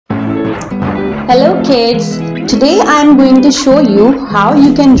Hello kids, today I am going to show you how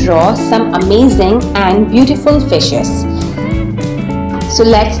you can draw some amazing and beautiful fishes. So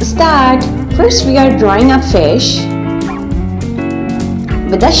let's start. First we are drawing a fish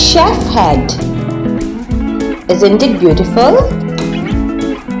with a chef head. Isn't it beautiful?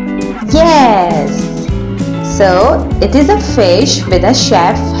 Yes! So it is a fish with a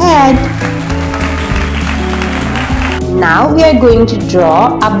chef head. Now we are going to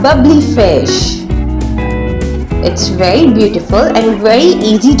draw a bubbly fish. It's very beautiful and very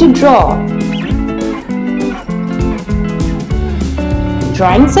easy to draw.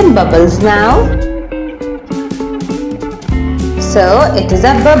 Drawing some bubbles now. So it is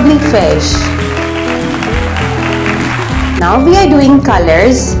a bubbly fish. Now we are doing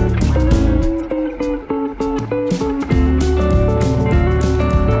colors.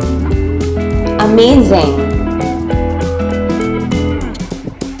 Amazing!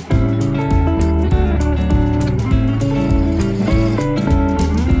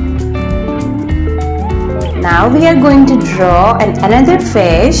 Now we are going to draw another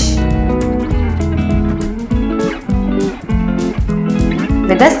fish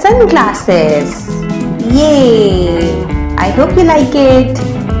with the sunglasses. Yay! I hope you like it.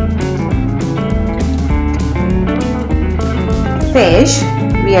 Fish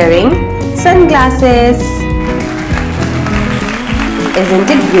wearing sunglasses. Isn't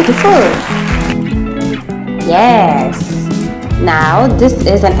it beautiful? Yes. Now this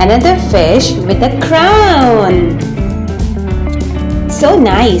is another fish with a crown. So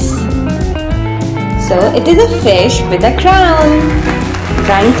nice. So it is a fish with a crown.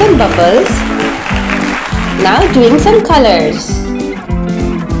 Drawing some bubbles. Now doing some colors.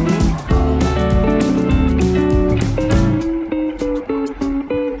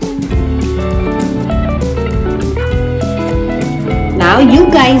 Now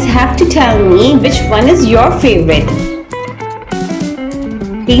you guys have to tell me which one is your favorite.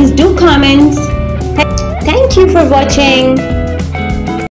 Please do comment. Thank you for watching.